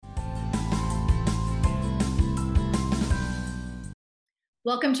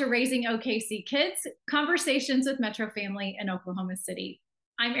Welcome to Raising OKC Kids, Conversations with Metro Family in Oklahoma City.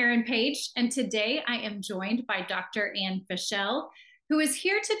 I'm Erin Page, and today I am joined by Dr. Ann Fishel, who is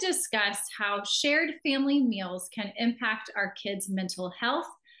here to discuss how shared family meals can impact our kids' mental health,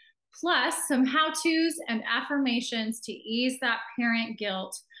 plus some how-tos and affirmations to ease that parent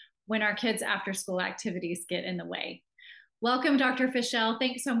guilt when our kids' after-school activities get in the way. Welcome, Dr. Fishel.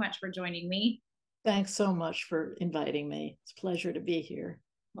 Thanks so much for joining me. Thanks so much for inviting me. It's a pleasure to be here.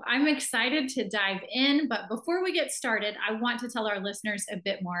 Well, I'm excited to dive in, but before we get started, I want to tell our listeners a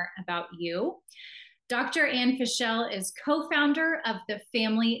bit more about you. Dr. Ann Fishel is co-founder of the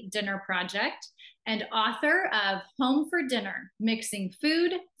Family Dinner Project and author of Home for Dinner, Mixing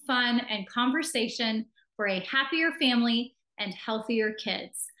Food, Fun, and Conversation for a Happier Family and Healthier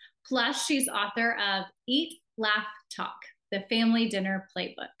Kids. Plus, she's author of Eat, Laugh, Talk, the Family Dinner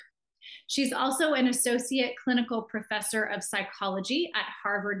Playbook. She's also an associate clinical professor of psychology at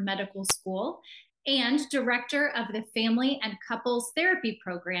Harvard Medical School and director of the Family and Couples Therapy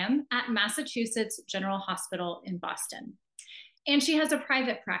Program at Massachusetts General Hospital in Boston. And she has a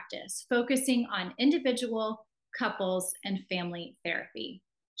private practice focusing on individual, couples, and family therapy.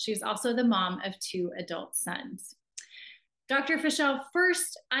 She's also the mom of 2 adult sons. Dr. Fishel,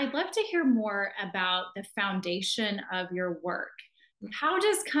 first, I'd love to hear more about the foundation of your work. How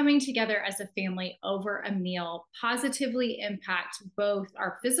does coming together as a family over a meal positively impact both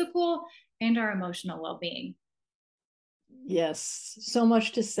our physical and our emotional well-being? Yes, so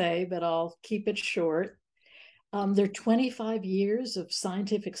much to say, but I'll keep it short. There are 25 years of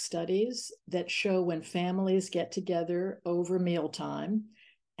scientific studies that show when families get together over mealtime,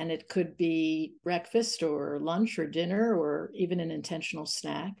 and it could be breakfast or lunch or dinner or even an intentional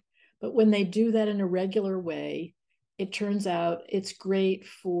snack. But when they do that in a regular way, it turns out it's great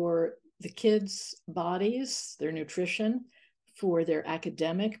for the kids' bodies, their nutrition, for their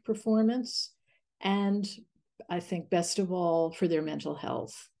academic performance, and I think best of all, for their mental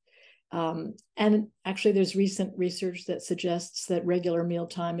health. And actually, there's recent research that suggests that regular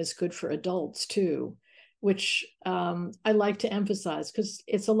mealtime is good for adults too, which I like to emphasize because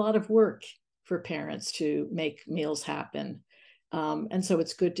it's a lot of work for parents to make meals happen. And so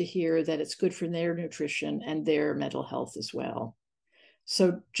it's good to hear that it's good for their nutrition and their mental health as well.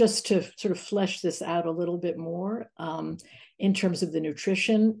 So just to sort of flesh this out a little bit more, in terms of the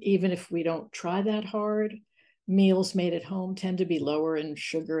nutrition, even if we don't try that hard, meals made at home tend to be lower in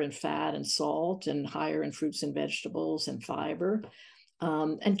sugar and fat and salt and higher in fruits and vegetables and fiber.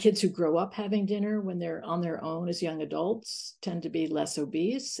 And kids who grow up having dinner when they're on their own as young adults tend to be less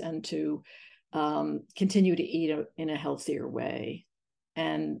obese and to continue to eat in a healthier way.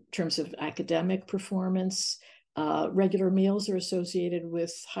 And in terms of academic performance, regular meals are associated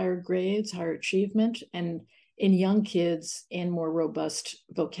with higher grades, higher achievement, and in young kids in more robust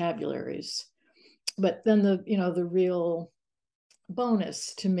vocabularies. But then the real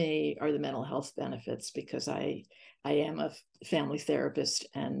bonus to me are the mental health benefits, because I am a family therapist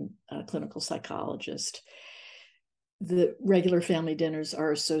and a clinical psychologist. The regular family dinners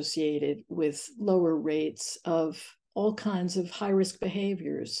are associated with lower rates of all kinds of high-risk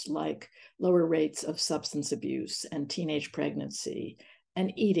behaviors, like lower rates of substance abuse and teenage pregnancy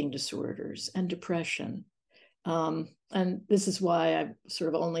and eating disorders and depression. And this is why I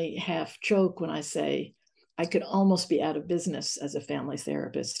sort of only half joke when I say I could almost be out of business as a family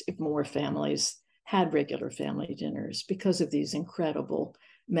therapist if more families had regular family dinners, because of these incredible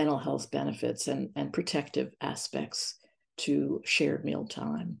mental health benefits and protective aspects to shared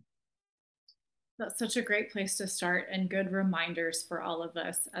mealtime. That's such a great place to start, and good reminders for all of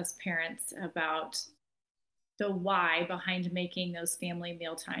us as parents about the why behind making those family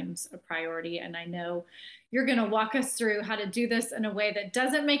meal times a priority. And I know you're going to walk us through how to do this in a way that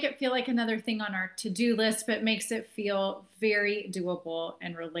doesn't make it feel like another thing on our to-do list, but makes it feel very doable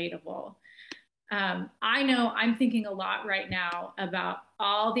and relatable. I know I'm thinking a lot right now about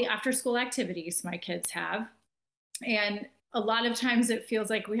all the after-school activities my kids have. And a lot of times it feels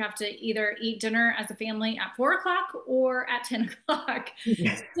like we have to either eat dinner as a family at 4 o'clock or at 10 o'clock.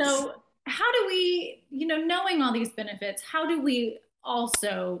 Yes. So how do we, knowing all these benefits, how do we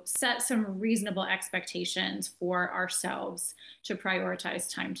also set some reasonable expectations for ourselves to prioritize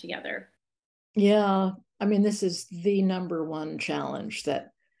time together? Yeah, I mean, this is the number one challenge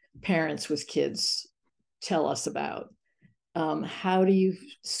that parents with kids tell us about. How do you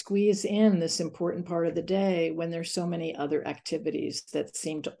squeeze in this important part of the day when there's so many other activities that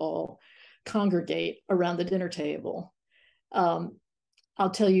seem to all congregate around the dinner table? I'll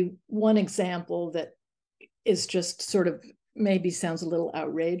tell you one example that is just sort of maybe sounds a little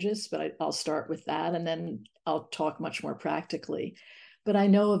outrageous, but I'll start with that, and then I'll talk much more practically. But I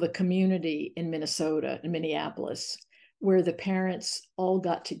know of a community in Minnesota, in Minneapolis, where the parents all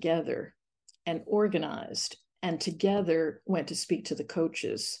got together and organized and together went to speak to the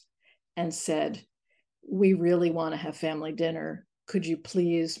coaches and said, we really want to have family dinner. Could you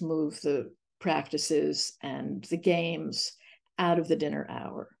please move the practices and the games out of the dinner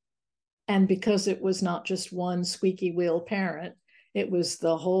hour? And because it was not just one squeaky wheel parent, it was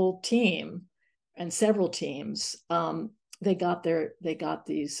the whole team and several teams. They got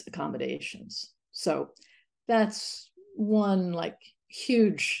these accommodations. So that's one like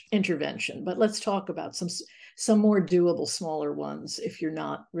huge intervention. But let's talk about some more doable, smaller ones if you're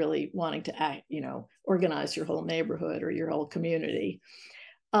not really wanting to organize your whole neighborhood or your whole community.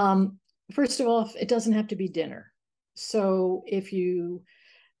 First of all, it doesn't have to be dinner. So if you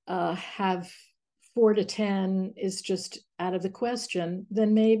have 4 to 10 is just out of the question,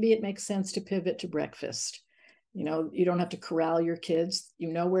 then maybe it makes sense to pivot to breakfast. You don't have to corral your kids.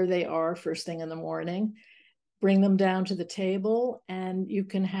 You know where they are first thing in the morning. Bring them down to the table, and you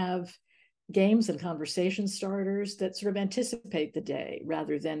can have games and conversation starters that sort of anticipate the day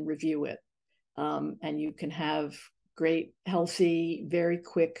rather than review it. And you can have great, healthy, very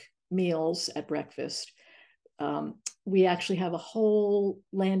quick meals at breakfast. We actually have a whole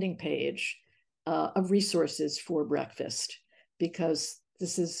landing page of resources for breakfast, because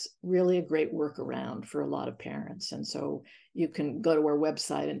this is really a great workaround for a lot of parents. And so you can go to our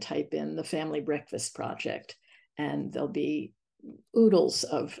website and type in the Family Breakfast Project, and there'll be oodles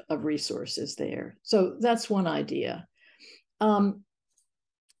of resources there. So that's one idea.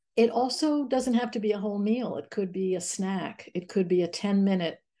 It also doesn't have to be a whole meal. It could be a snack. It could be a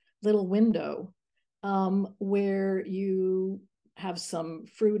 10-minute little window where you have some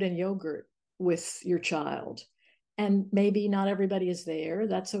fruit and yogurt with your child. And maybe not everybody is there.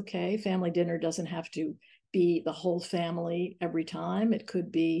 That's okay. Family dinner doesn't have to be the whole family every time. It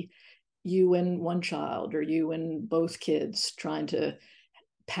could be you and one child, or you and both kids trying to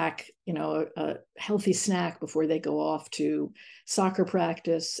pack, a healthy snack before they go off to soccer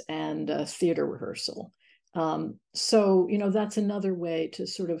practice and theater rehearsal. So, that's another way to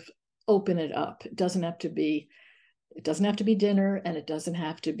sort of open it up. It doesn't have to be dinner, and it doesn't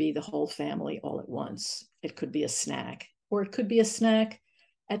have to be the whole family all at once. It could be a snack, or it could be a snack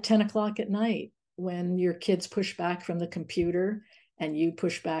at 10 o'clock at night when your kids push back from the computer and you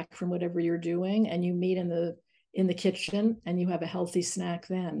push back from whatever you're doing, and you meet in the kitchen and you have a healthy snack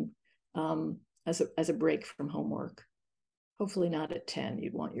then, as a break from homework. Hopefully not at 10.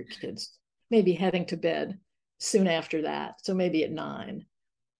 You'd want your kids maybe heading to bed soon after that. So maybe at 9.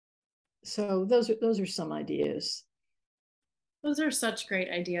 So those are some ideas. Those are such great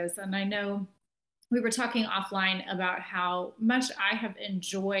ideas. And I know we were talking offline about how much I have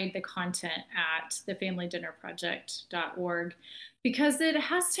enjoyed the content at thefamilydinnerproject.org, because it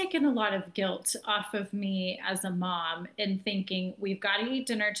has taken a lot of guilt off of me as a mom in thinking we've got to eat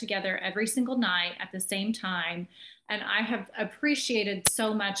dinner together every single night at the same time. And I have appreciated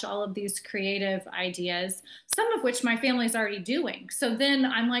so much all of these creative ideas, some of which my family's already doing. So then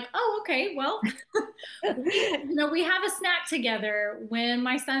I'm like, oh, okay, well, we have a snack together when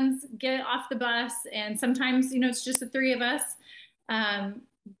my sons get off the bus, and sometimes, it's just the 3 of us.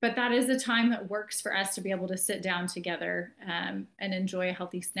 But that is a time that works for us to be able to sit down together and enjoy a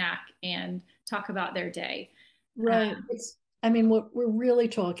healthy snack and talk about their day. Right. What we're really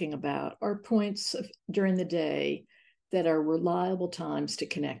talking about are points during the day that are reliable times to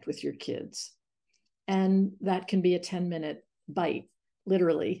connect with your kids. And that can be a 10-minute bite,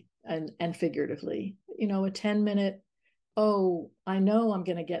 literally and figuratively. A 10-minute, oh, I know I'm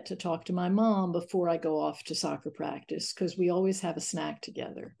going to get to talk to my mom before I go off to soccer practice, because we always have a snack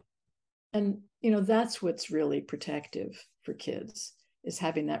together. And, that's what's really protective for kids, is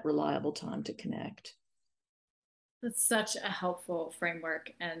having that reliable time to connect. That's such a helpful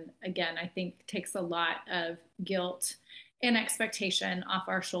framework. And again, I think takes a lot of guilt and expectation off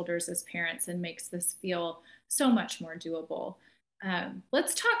our shoulders as parents and makes this feel so much more doable.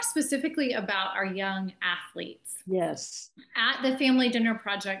 Let's talk specifically about our young athletes. Yes. At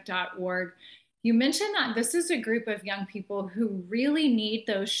thefamilydinnerproject.org, you mentioned that this is a group of young people who really need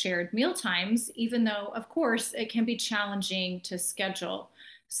those shared meal times, even though, of course, it can be challenging to schedule.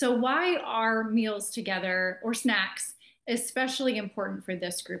 So why are meals together or snacks especially important for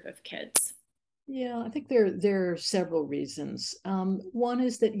this group of kids? Yeah, I think there are several reasons. One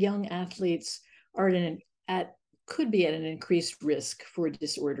is that young athletes are could be at an increased risk for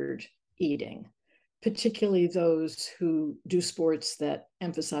disordered eating, particularly those who do sports that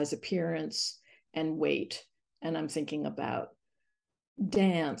emphasize appearance and weight. And I'm thinking about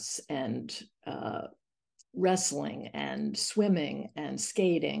dance and wrestling and swimming and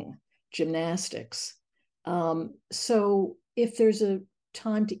skating, gymnastics. So if there's a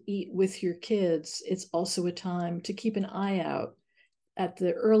time to eat with your kids, it's also a time to keep an eye out at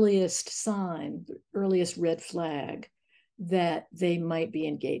the earliest sign, the earliest red flag that they might be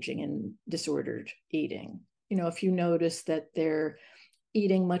engaging in disordered eating. If you notice that they're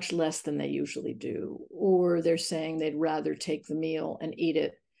eating much less than they usually do, or they're saying they'd rather take the meal and eat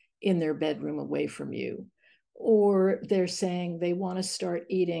it in their bedroom away from you, or they're saying they want to start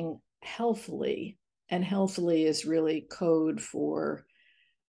eating healthily, and healthily is really code for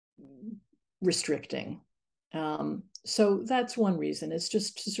restricting. So that's one reason. It's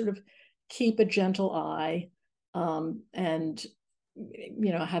just to sort of keep a gentle eye, and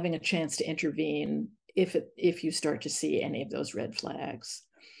having a chance to intervene if you start to see any of those red flags.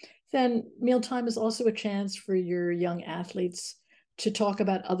 Then mealtime is also a chance for your young athletes to talk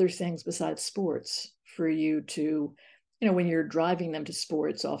about other things besides sports, for you to, when you're driving them to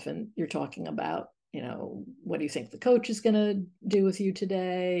sports, often you're talking about, what do you think the coach is going to do with you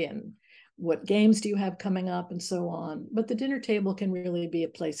today, and what games do you have coming up, and so on. But the dinner table can really be a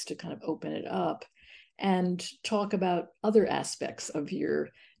place to kind of open it up and talk about other aspects of your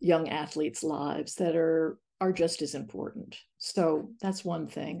young athletes' lives that are just as important. So that's one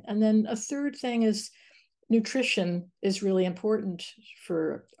thing. And then a third thing is nutrition is really important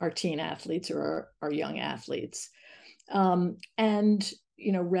for our teen athletes or our young athletes. And,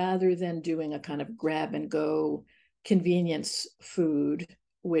 rather than doing a kind of grab and go convenience food,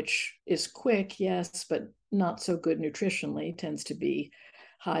 which is quick, yes, but not so good nutritionally, tends to be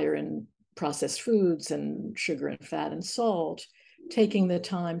higher in processed foods and sugar and fat and salt, taking the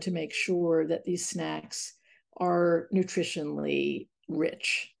time to make sure that these snacks are nutritionally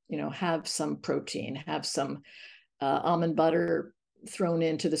rich, have some protein, have some almond butter thrown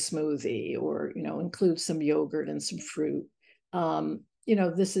into the smoothie, or, include some yogurt and some fruit.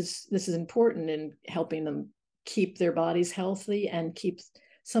 This is important in helping them keep their bodies healthy and keep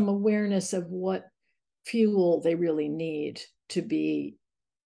some awareness of what fuel they really need to be,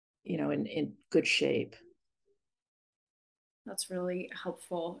 in good shape. That's really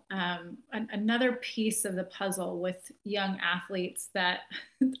helpful. Another piece of the puzzle with young athletes that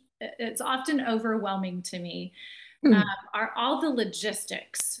it's often overwhelming to me are all the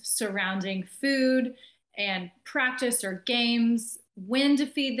logistics surrounding food and practice or games, when to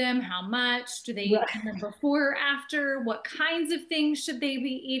feed them, how much, do they eat them before or after, what kinds of things should they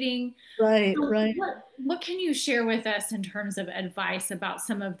be eating? Right, So right. what can you share with us in terms of advice about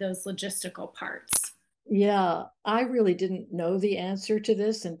some of those logistical parts? Yeah, I really didn't know the answer to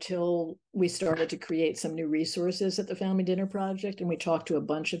this until we started to create some new resources at the Family Dinner Project, and we talked to a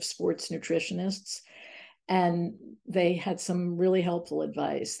bunch of sports nutritionists, and they had some really helpful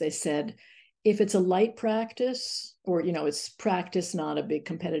advice. They said, if it's a light practice, or, it's practice, not a big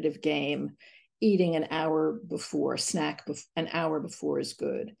competitive game, eating an hour before, an hour before is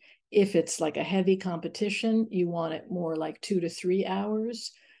good. If it's like a heavy competition, you want it more like 2 to 3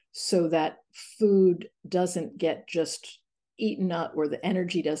 hours, so that food doesn't get just eaten up, or the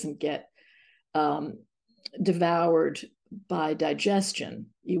energy doesn't get devoured by digestion.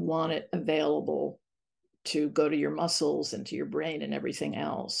 You want it available to go to your muscles and to your brain and everything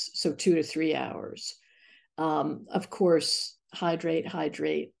else. So 2 to 3 hours. Of course, hydrate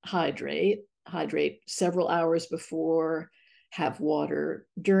several hours before, have water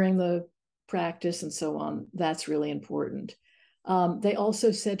during the practice, and so on. That's really important. They also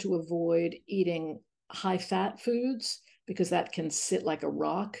said to avoid eating high fat foods, because that can sit like a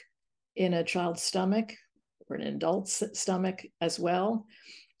rock in a child's stomach or an adult's stomach as well.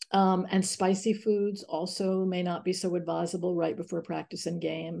 And spicy foods also may not be so advisable right before practice and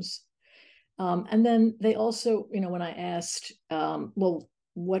games. And then they also, when I asked, well,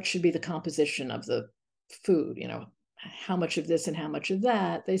 what should be the composition of the food, how much of this and how much of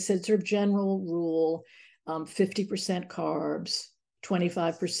that, they said sort of general rule, 50% carbs,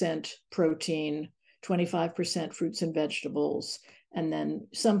 25% protein, 25% fruits and vegetables, and then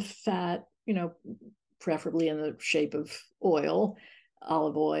some fat, preferably in the shape of oil,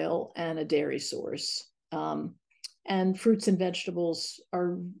 olive oil, and a dairy source. And fruits and vegetables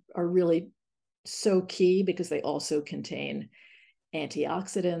are really so key, because they also contain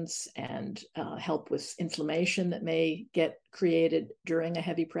antioxidants and help with inflammation that may get created during a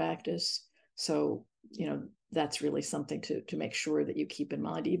heavy practice. So, that's really something to make sure that you keep in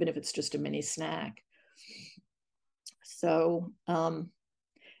mind, even if it's just a mini snack. So,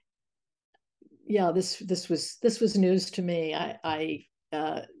 yeah, this was news to me. I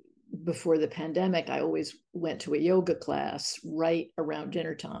before the pandemic, I always went to a yoga class right around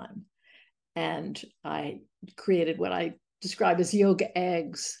dinner time. And I created what I describe as yoga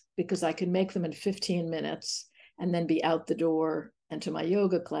eggs, because I could make them in 15 minutes and then be out the door and to my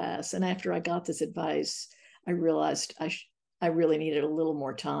yoga class. And after I got this advice, I realized I really needed a little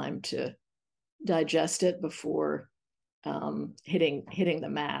more time to digest it before hitting the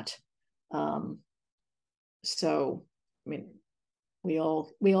mat. Um, so, I mean, we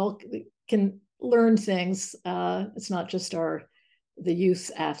all can learn things. It's not just the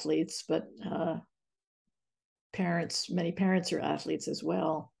youth athletes, but many parents are athletes as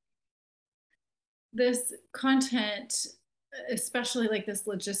well. This content, especially like this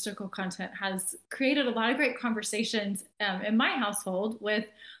logistical content, has created a lot of great conversations in my household with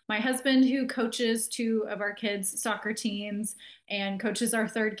my husband, who coaches two of our kids' soccer teams and coaches our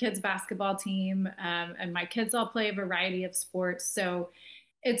third kid's basketball team. And my kids all play a variety of sports. So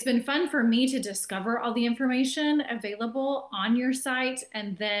it's been fun for me to discover all the information available on your site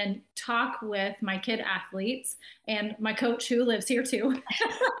and then talk with my kid athletes and my coach, who lives here too,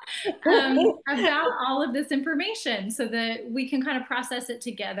 about all of this information so that we can kind of process it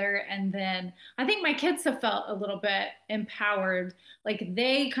together. And then I think my kids have felt a little bit empowered, like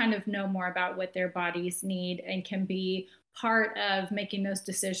they kind of know more about what their bodies need and can be part of making those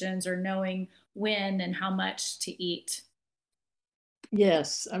decisions or knowing when and how much to eat.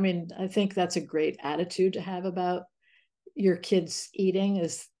 Yes, I mean, I think that's a great attitude to have about your kids eating,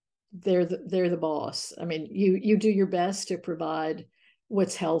 is they're the boss. I mean, you do your best to provide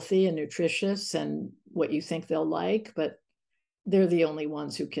what's healthy and nutritious and what you think they'll like, but they're the only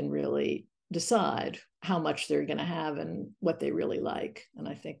ones who can really decide how much they're going to have and what they really like. And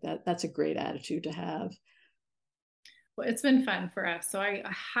I think that's a great attitude to have. Well, it's been fun for us. So I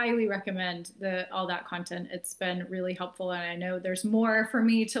highly recommend all that content. It's been really helpful. And I know there's more for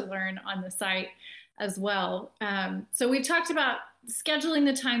me to learn on the site as well. So we've talked about scheduling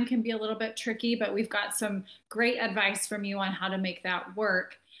the time can be a little bit tricky, but we've got some great advice from you on how to make that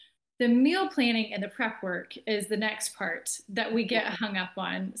work. The meal planning and the prep work is the next part that we get hung up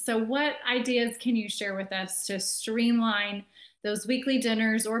on. So, what ideas can you share with us to streamline those weekly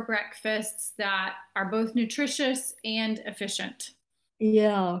dinners or breakfasts that are both nutritious and efficient?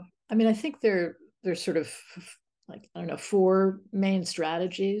 Yeah, I mean, I think there's sort of, like, I don't know, four main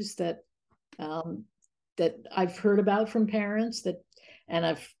strategies um, that I've heard about from parents, and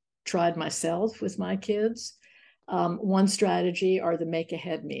I've tried myself with my kids. One strategy are the make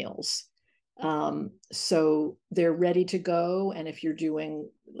ahead meals. So they're ready to go. And if you're doing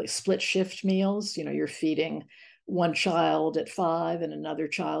like split shift meals, you're feeding one child at 5 and another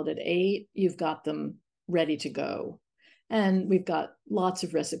child at 8, you've got them ready to go. And we've got lots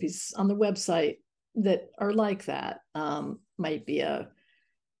of recipes on the website that are like that. Might be a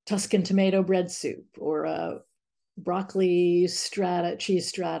Tuscan tomato bread soup, or a broccoli strata, cheese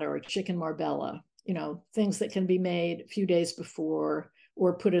strata, or chicken marbella, things that can be made a few days before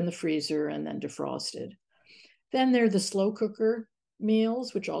or put in the freezer and then defrosted. Then there are the slow cooker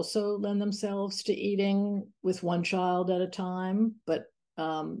meals, which also lend themselves to eating with one child at a time, but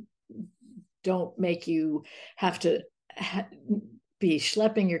don't make you have to be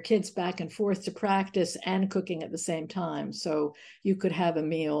schlepping your kids back and forth to practice and cooking at the same time. So you could have a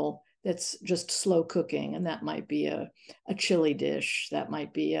meal that's just slow cooking, and that might be a chili dish, that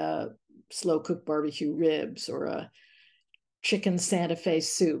might be a slow cooked barbecue ribs, or a chicken Santa Fe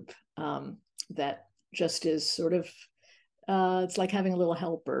soup, that just is sort of, it's like having a little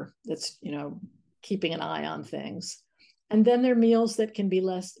helper that's, keeping an eye on things. And then there are meals that can be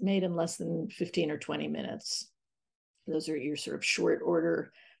made in less than 15 or 20 minutes. Those are your sort of short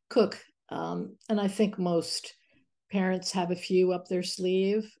order cook. And I think most parents have a few up their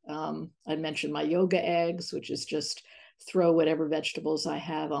sleeve. I mentioned my yoga eggs, which is just throw whatever vegetables I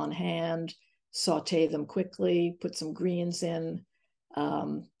have on hand, saute them quickly, put some greens in,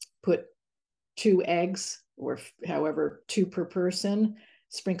 put 2 eggs, or however, 2 per person,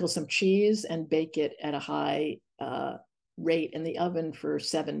 sprinkle some cheese, and bake it at a high rate in the oven for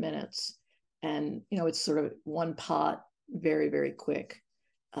 7 minutes. And, it's sort of one pot, very, very quick.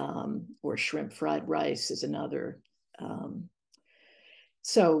 Or shrimp fried rice is another.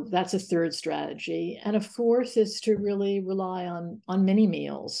 So that's a third strategy. And a fourth is to really rely on mini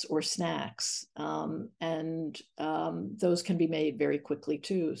meals or snacks. And those can be made very quickly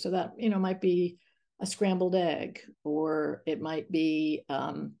too. So that, might be a scrambled egg, or it might be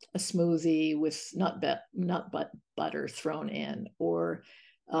a smoothie with nut butter thrown in, or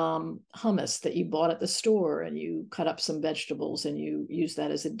hummus that you bought at the store and you cut up some vegetables and you use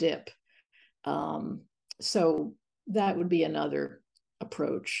that as a dip. So that would be another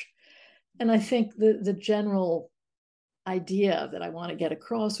approach. And I think the general idea that I want to get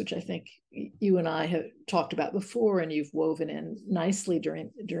across, which I think you and I have talked about before, and you've woven in nicely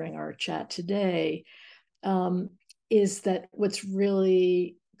during our chat today, is that what's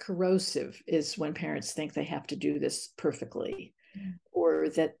really corrosive is when parents think they have to do this perfectly, or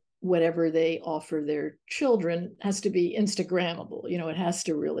that whatever they offer their children has to be Instagrammable. It has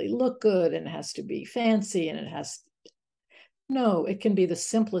to really look good, and it has to be fancy, and no, it can be the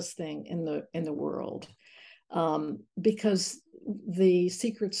simplest thing in the world. Because the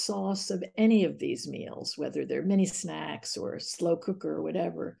secret sauce of any of these meals, whether they're mini snacks or slow cooker or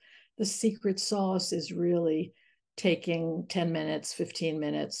whatever, the secret sauce is really taking 10 minutes, 15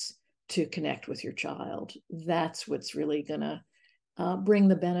 minutes to connect with your child. That's what's really going to bring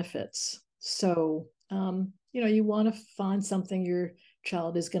the benefits. So, you want to find something your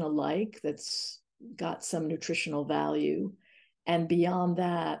child is going to like that's got some nutritional value. And beyond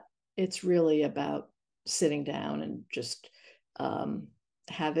that, it's really about sitting down and just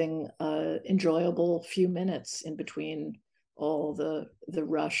having an enjoyable few minutes in between all the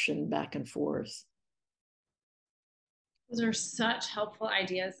rush and back and forth. Those are such helpful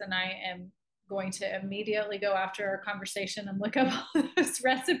ideas, and I am going to immediately go after our conversation and look up all those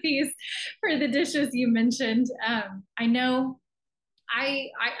recipes for the dishes you mentioned. I know I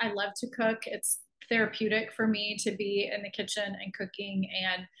love to cook. It's therapeutic for me to be in the kitchen and cooking,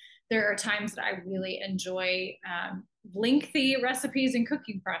 and there are times that I really enjoy lengthy recipes and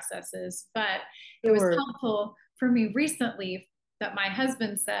cooking processes. But it was helpful for me recently that my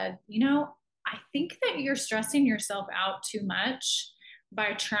husband said, I think that you're stressing yourself out too much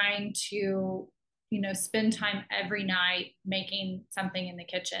by trying to, spend time every night making something in the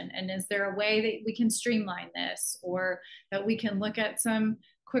kitchen. And is there a way that we can streamline this, or that we can look at some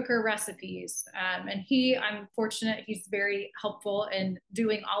quicker recipes? And I'm fortunate, he's very helpful in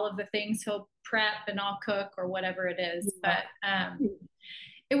doing all of the things. He'll prep and I'll cook or whatever it is. But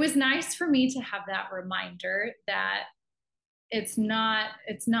it was nice for me to have that reminder that it's not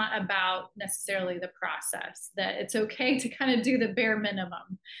about necessarily the process, that it's okay to kind of do the bare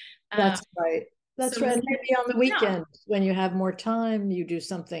minimum. That's right. That's right. Maybe on the weekend, when you have more time, you do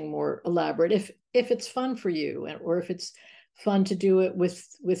something more elaborate. If it's fun for you, or if it's fun to do it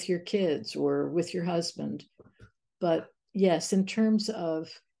with your kids or with your husband. But yes, in terms of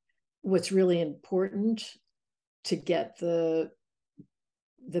what's really important to get the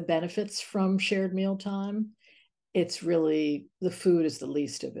benefits from shared mealtime, it's really the food is the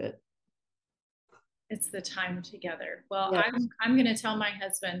least of it. It's the time together. Well, yes. I'm going to tell my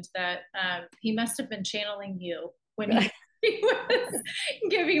husband that he must have been channeling you when he was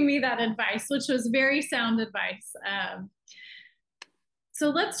giving me that advice, which was very sound advice. So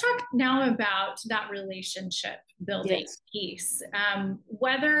let's talk now about that relationship building piece.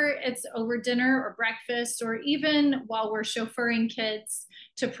 Whether it's over dinner or breakfast, or even while we're chauffeuring kids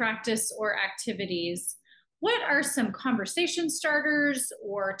to practice or activities, what are some conversation starters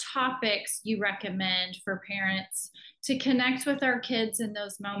or topics you recommend for parents to connect with our kids in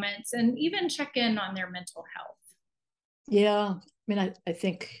those moments and even check in on their mental health? Yeah, I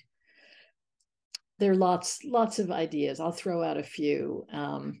think there are lots of ideas. I'll throw out a few.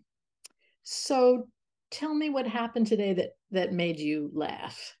 So tell me what happened today that made you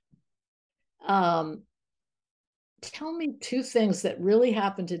laugh. Tell me two things that really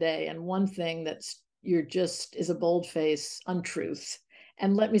happened today, and one thing that's is a bold-faced untruth,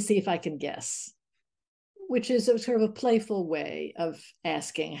 and let me see if I can guess, which is a sort of a playful way of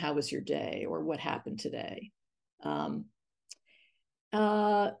asking, how was your day, or what happened today? Tell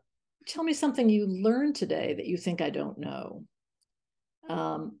me something you learned today that you think I don't know.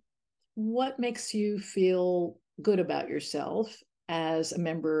 What makes you feel good about yourself as a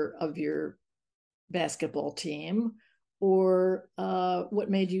member of your basketball team, or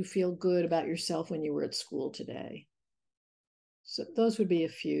what made you feel good about yourself when you were at school today? So those would be a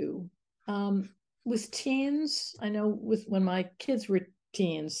few. With teens, I know when my kids were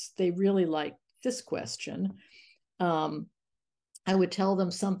teens, they really liked this question. I would tell them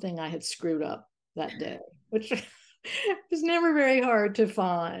something I had screwed up that day, which was never very hard to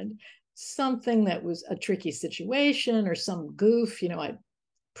find. Something that was a tricky situation or some goof. I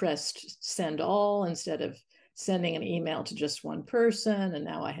pressed send all instead of sending an email to just one person, and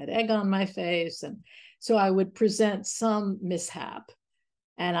now I had egg on my face. And so I would present some mishap,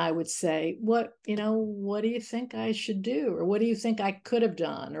 and I would say, what do you think I should do? Or what do you think I could have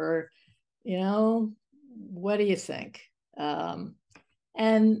done? Or, what do you think? And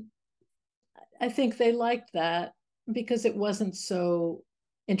I think they liked that because it wasn't so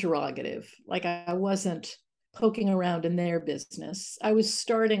interrogative. Like I wasn't poking around in their business. I was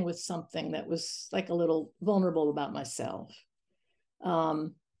starting with something that was like a little vulnerable about myself.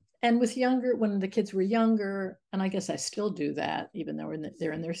 And with younger, when the kids were younger, and I guess I still do that, even though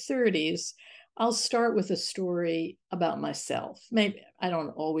they're in their 30s, I'll start with a story about myself. Maybe I don't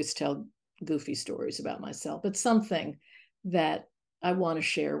always tell goofy stories about myself, but something that I want to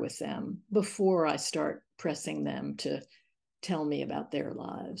share with them before I start pressing them to tell me about their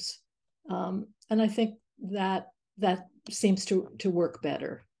lives. And I think that seems to work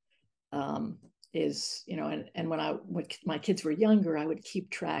better. Is, and when my kids were younger, I would keep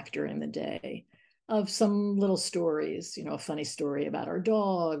track during the day of some little stories, a funny story about our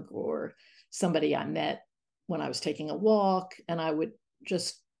dog or somebody I met when I was taking a walk, and I would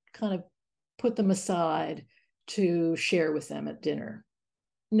just kind of put them aside to share with them at dinner,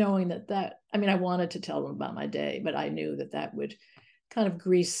 knowing I wanted to tell them about my day, but I knew that would kind of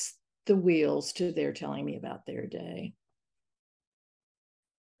grease the wheels to their telling me about their day.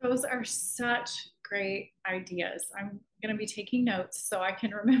 Those are such great ideas. I'm going to be taking notes so I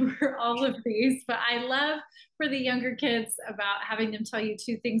can remember all of these. But I love for the younger kids about having them tell you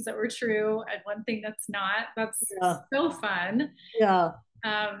two things that were true and one thing that's not. That's so fun. Yeah.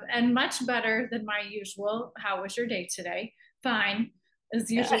 And much better than my usual. How was your day today? Fine, is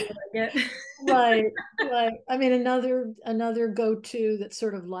usually what I get. Right, right. I mean, another go-to that's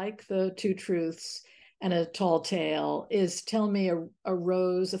sort of like the two truths and a tall tale is tell me a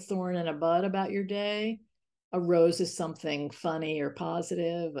rose, a thorn, and a bud about your day. A rose is something funny or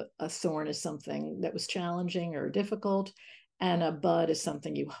positive. A thorn is something that was challenging or difficult, and a bud is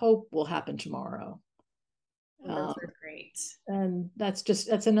something you hope will happen tomorrow. Those are great. And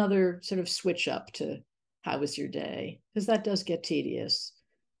that's another sort of switch up to how was your day, because that does get tedious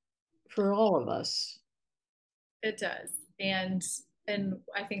for all of us. It does. And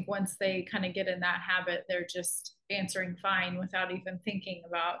I think once they kind of get in that habit, they're just answering fine without even thinking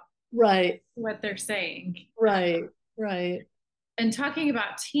about Right, what they're saying. right, right. And talking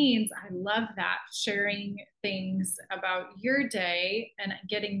about teens, I love that, sharing things about your day and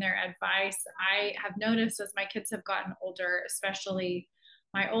getting their advice. I have noticed as my kids have gotten older, especially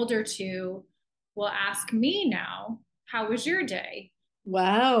my older two, will ask me now, how was your day?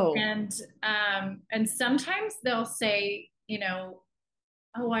 Wow. And sometimes they'll say,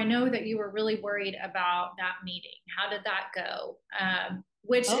 oh, I know that you were really worried about that meeting. How did that go?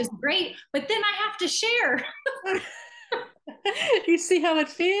 Which is great, but then I have to share. You see how it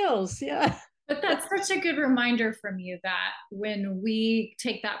feels. Yeah. But that's such a good reminder from you that when we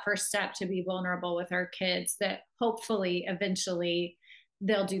take that first step to be vulnerable with our kids, that hopefully eventually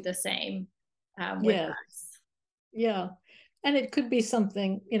they'll do the same with Yeah. us. Yeah. And it could be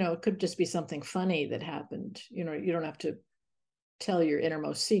something, it could just be something funny that happened. You don't have to tell your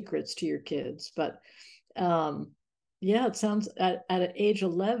innermost secrets to your kids. But yeah, it sounds at age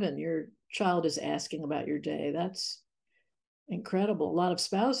 11, your child is asking about your day. That's incredible. A lot of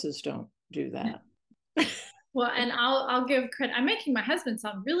spouses don't do that. Well, and I'll give credit. I'm making my husband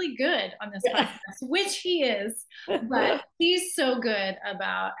sound really good on this podcast, which he is, but he's so good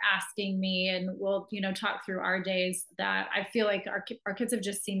about asking me, and we'll talk through our days. That I feel like our kids have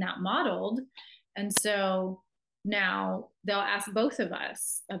just seen that modeled, and so now they'll ask both of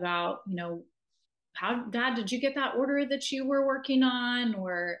us about how, Dad, did you get that order that you were working on,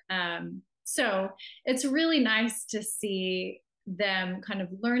 or so it's really nice to see them kind of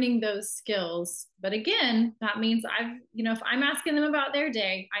learning those skills. But again, that means if I'm asking them about their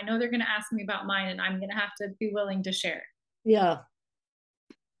day, I know they're going to ask me about mine, and I'm going to have to be willing to share. Yeah.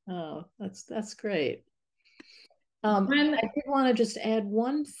 Oh, that's great. I did want to just add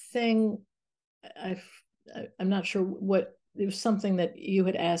one thing. I'm not sure what, it was something that you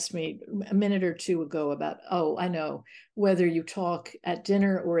had asked me a minute or two ago about, oh, I know, whether you talk at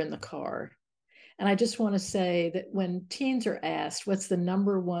dinner or in the car. And I just want to say that when teens are asked what's the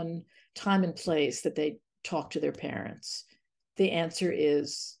number one time and place that they talk to their parents, the answer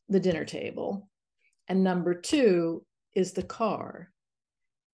is the dinner table. And number two is the car.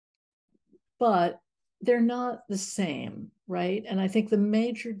 But they're not the same, right? And I think the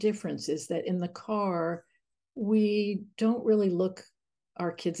major difference is that in the car, we don't really look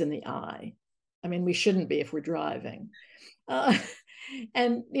our kids in the eye. I mean, we shouldn't be if we're driving.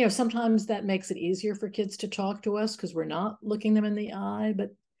 And sometimes that makes it easier for kids to talk to us because we're not looking them in the eye.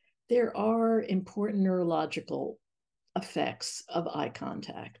 But there are important neurological effects of eye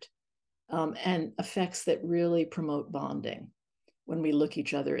contact, and effects that really promote bonding when we look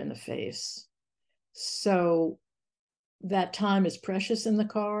each other in the face. So that time is precious in the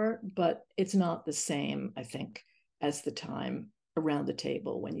car, but it's not the same, I think, as the time around the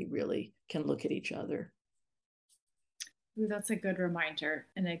table when you really can look at each other. Ooh, that's a good reminder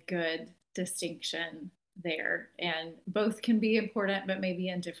and a good distinction there. And both can be important, but maybe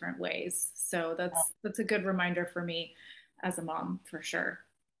in different ways. So that's a good reminder for me as a mom for sure.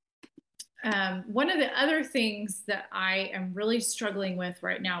 One of the other things that I am really struggling with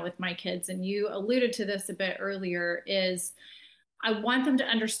right now with my kids, and you alluded to this a bit earlier, is I want them to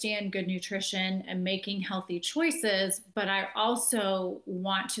understand good nutrition and making healthy choices, but I also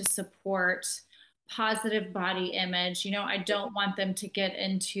want to support positive body image. I don't want them to get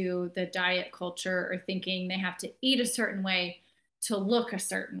into the diet culture or thinking they have to eat a certain way to look a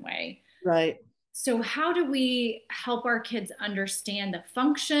certain way. Right. So, how do we help our kids understand the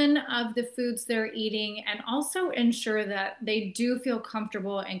function of the foods they're eating and also ensure that they do feel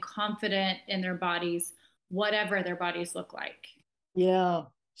comfortable and confident in their bodies, whatever their bodies look like? Yeah,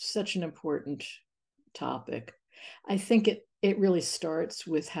 such an important topic. I think it really starts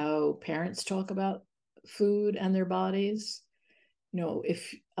with how parents talk about food and their bodies.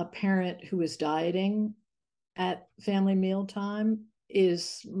 If a parent who is dieting at family mealtime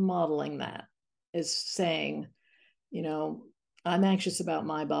is modeling that, is saying, you know, I'm anxious about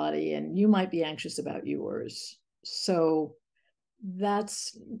my body and you might be anxious about yours. So that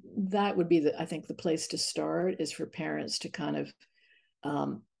would be I think the place to start is for parents to kind of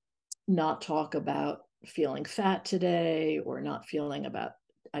um, not talk about feeling fat today or not feeling about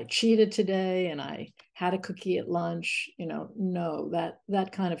I cheated today and I had a cookie at lunch. No,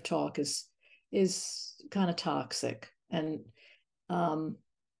 that kind of talk is kind of toxic, and um,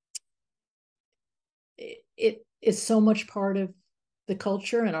 it is so much part of the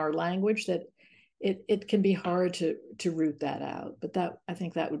culture and our language that it can be hard to root that out. But that I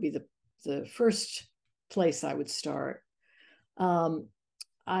think that would be the first place I would start. Um,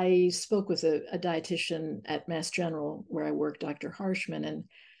 I spoke with a dietitian at Mass General where I work, Dr. Harshman, and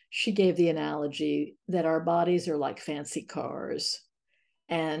she gave the analogy that our bodies are like fancy cars,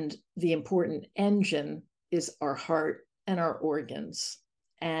 and the important engine is our heart and our organs,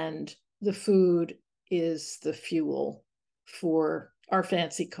 and the food is the fuel for our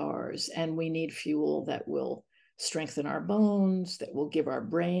fancy cars, and we need fuel that will strengthen our bones, that will give our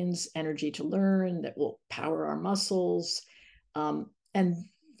brains energy to learn, that will power our muscles. And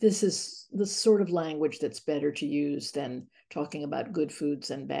this is the sort of language that's better to use than talking about good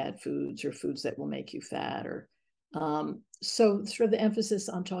foods and bad foods or foods that will make you fat. Or so sort of the emphasis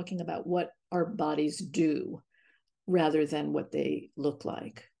on talking about what our bodies do rather than what they look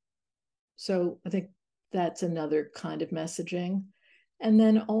like. So I think that's another kind of messaging. And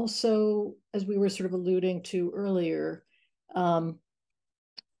then also, as we were sort of alluding to earlier, um,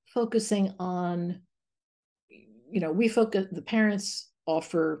 focusing on, the parents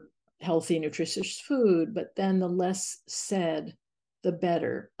offer healthy, nutritious food, but then the less said, the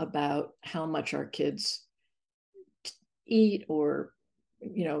better about how much our kids eat, or,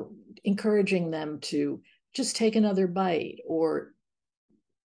 encouraging them to just take another bite, or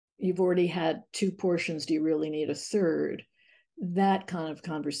you've already had two portions, do you really need a third? That kind of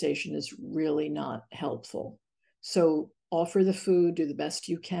conversation is really not helpful. So offer the food, do the best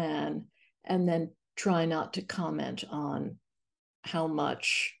you can, and then try not to comment on how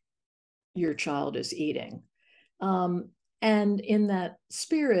much your child is eating. Um, and in that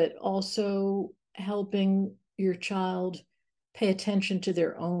spirit, also helping your child pay attention to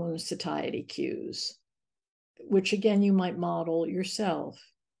their own satiety cues, which again you might model yourself.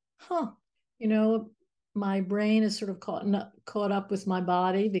 Huh, you know, my brain is sort of caught up with my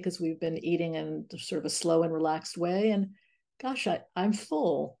body because we've been eating in sort of a slow and relaxed way. And gosh, I'm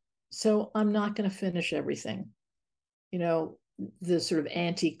full. So I'm not going to finish everything. You know, the sort of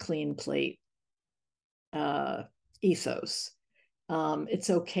anti-clean plate uh, ethos. It's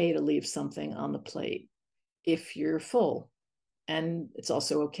okay to leave something on the plate if you're full. And it's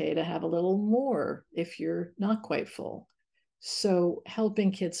also okay to have a little more if you're not quite full. So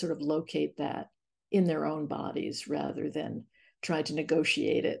helping kids sort of locate that in their own bodies rather than try to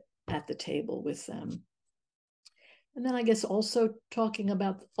negotiate it at the table with them. And then I guess also talking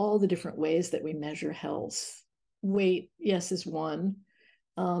about all the different ways that we measure health. Weight, yes, is one,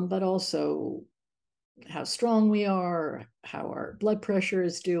 but also how strong we are, how our blood pressure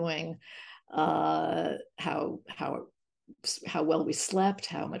is doing, how well we slept,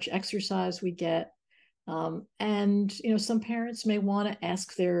 how much exercise we get. And some parents may want to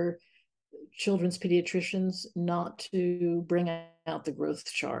ask their children's pediatricians not to bring out the growth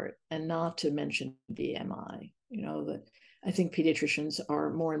chart and not to mention BMI. That I think pediatricians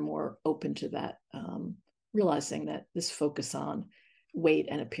are more and more open to that, realizing that this focus on weight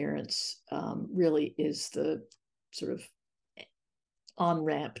and appearance really is the sort of on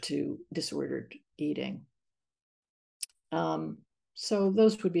ramp to disordered eating. So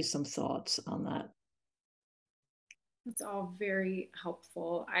those would be some thoughts on that. That's all very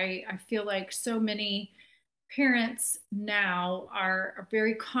helpful. I feel like so many parents now are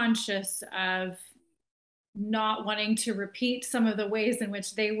very conscious of not wanting to repeat some of the ways in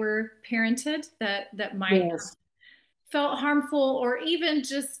which they were parented that might Yes. felt harmful, or even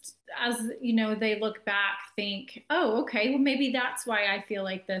just as they look back think, oh, okay, well maybe that's why I feel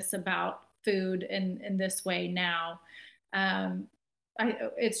like this about food in this way now. um,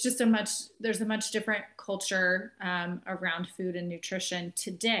 it's just there's a much different culture around food and nutrition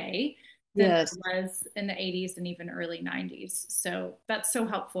today than Yes. there was in the 80s and even early 90s. So that's so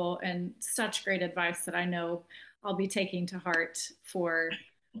helpful and such great advice that I know I'll be taking to heart for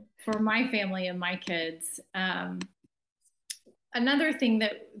my family and my kids. Another thing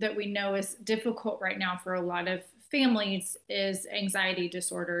that we know is difficult right now for a lot of families is anxiety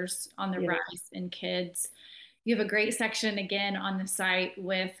disorders on the Yes. rise in kids. You have a great section again on the site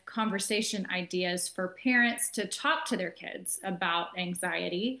with conversation ideas for parents to talk to their kids about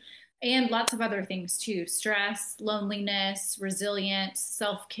anxiety and lots of other things too: stress, loneliness, resilience,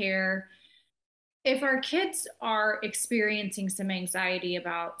 self-care. If our kids are experiencing some anxiety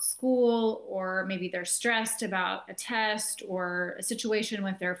about school, or maybe they're stressed about a test or a situation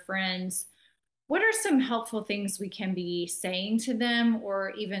with their friends, what are some helpful things we can be saying to them,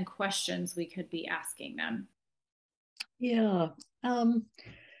 or even questions we could be asking them? Yeah. Um,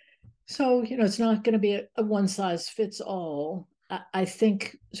 so, it's not going to be a one size fits all. I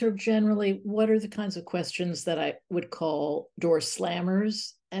think, sort of generally, what are the kinds of questions that I would call door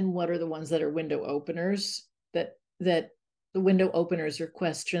slammers, and what are the ones that are window openers? That the window openers are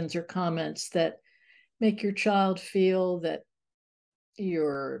questions or comments that make your child feel that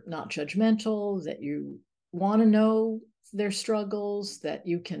you're not judgmental, that you want to know their struggles, that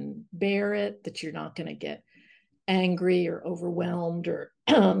you can bear it, that you're not going to get angry or overwhelmed or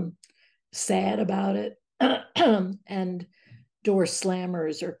sad about it. And door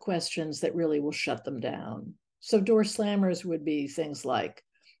slammers are questions that really will shut them down. So door slammers would be things like,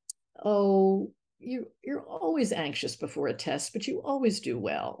 oh, you're always anxious before a test, but you always do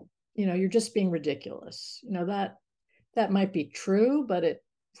well. You're just being ridiculous. That might be true, but it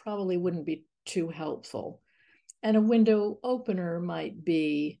probably wouldn't be too helpful. And a window opener might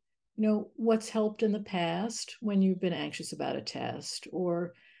be, what's helped in the past when you've been anxious about a test,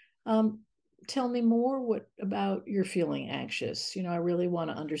 or um, tell me more what about you're feeling anxious. I really want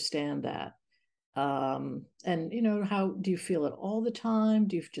to understand that. And how do you feel it all the time?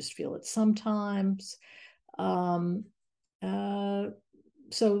 Do you just feel it sometimes? Um, uh,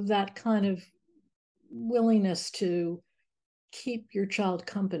 so that kind of willingness to keep your child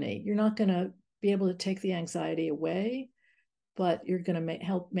company. You're not going to be able to take the anxiety away, but you're going to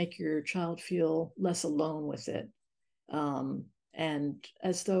help make your child feel less alone with it. And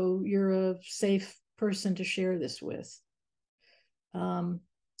as though you're a safe person to share this with. Um,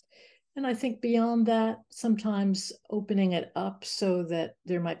 and I think beyond that, sometimes opening it up so that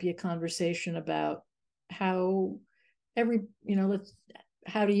there might be a conversation about how let's,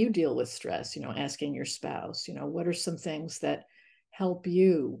 how do you deal with stress? Asking your spouse, what are some things that help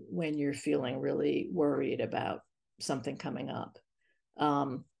you when you're feeling really worried about something coming up?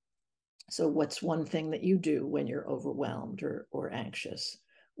 So what's one thing that you do when you're overwhelmed or anxious?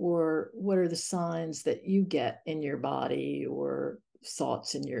 Or what are the signs that you get in your body or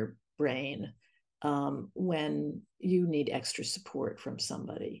thoughts in your brain when you need extra support from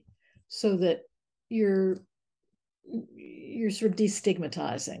somebody? So that you're sort of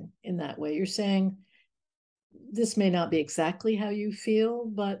destigmatizing in that way. You're saying, this may not be exactly how you feel,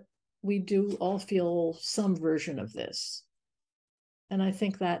 but we do all feel some version of this. And I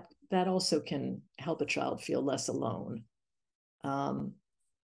think that also can help a child feel less alone. Um,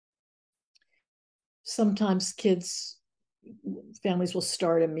 Sometimes families will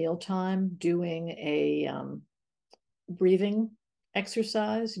start a mealtime doing a breathing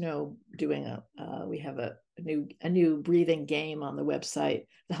exercise. Doing we have a new breathing game on the website,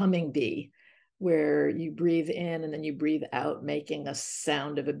 the humming bee, where you breathe in and then you breathe out, making a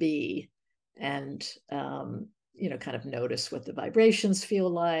sound of a bee, and kind of notice what the vibrations feel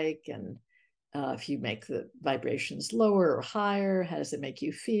like, and if you make the vibrations lower or higher, how does it make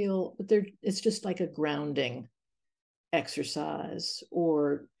you feel? But it's just like a grounding exercise.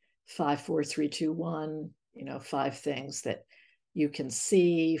 Or 5, 4, 3, 2, 1. 5 things that you can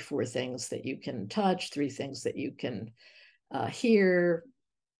see, 4 things that you can touch, 3 things that you can hear.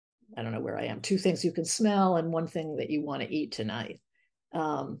 I don't know where I am. 2 things you can smell, and 1 thing that you want to eat tonight.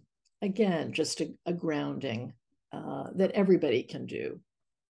 Um, Again, just a grounding that everybody can do.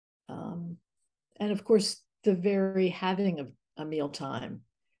 And of course, the very having of a mealtime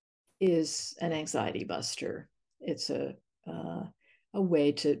is an anxiety buster. It's a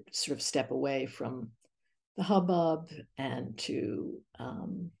way to sort of step away from the hubbub and to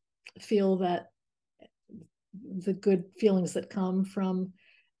feel that the good feelings that come from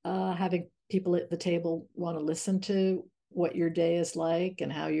having people at the table want to listen to what your day is like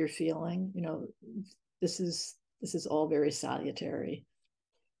and how you're feeling. You know, this is all very salutary.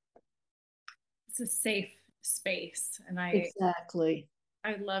 It's a safe space, and Exactly.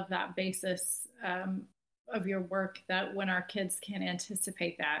 I love that basis of your work, that when our kids can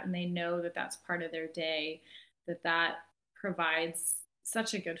anticipate that and they know that that's part of their day, that provides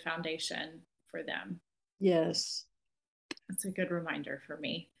such a good foundation for them. Yes. It's a good reminder for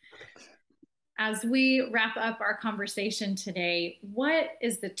me. As we wrap up our conversation today, what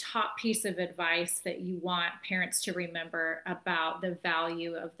is the top piece of advice that you want parents to remember about the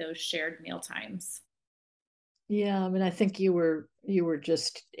value of those shared meal times? Yeah, I mean, I think you were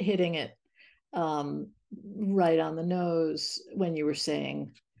just hitting it right on the nose when you were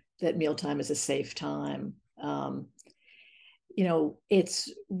saying that mealtime is a safe time. You know, it's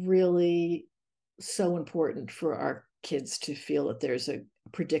really so important for our kids to feel that there's a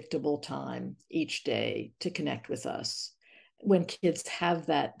predictable time each day to connect with us. When kids have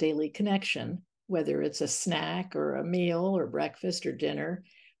that daily connection, whether it's a snack or a meal or breakfast or dinner,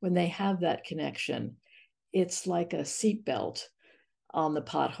 when they have that connection, it's like a seatbelt on the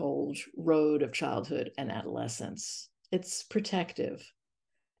potholed road of childhood and adolescence. It's protective,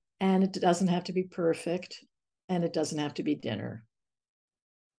 and it doesn't have to be perfect, and it doesn't have to be dinner.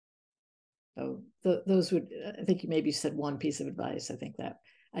 So those would, I think you maybe said one piece of advice. I think that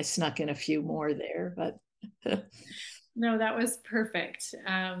I snuck in a few more there, but No, that was perfect.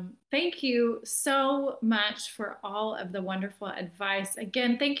 Thank you so much for all of the wonderful advice.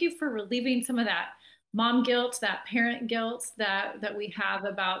 Again, thank you for relieving some of that mom guilt, that parent guilt that we have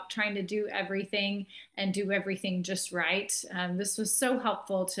about trying to do everything and do everything just right. This was so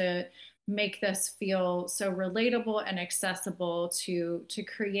helpful to make this feel so relatable and accessible to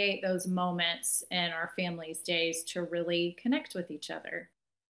create those moments in our families' days to really connect with each other.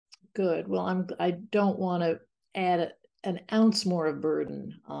 good. Well, I don't want to add an ounce more of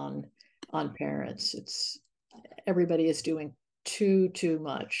burden on parents. It's everybody is doing too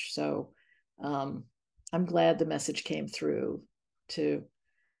much. So I'm glad the message came through to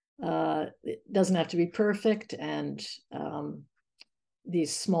it doesn't have to be perfect, and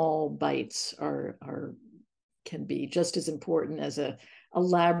these small bites are can be just as important as a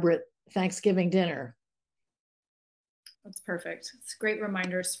elaborate Thanksgiving dinner. That's perfect. It's great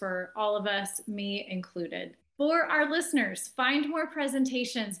reminders for all of us, me included. For our listeners, find more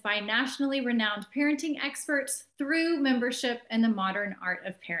presentations by nationally renowned parenting experts through membership in the modern art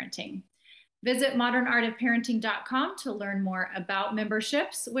of parenting. Visit modernartofparenting.com to learn more about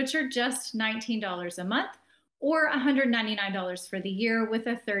memberships, which are just $19 a month or $199 for the year with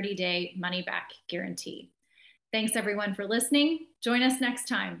a 30-day money-back guarantee. Thanks everyone for listening. Join us next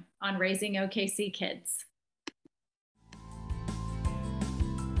time on Raising OKC Kids.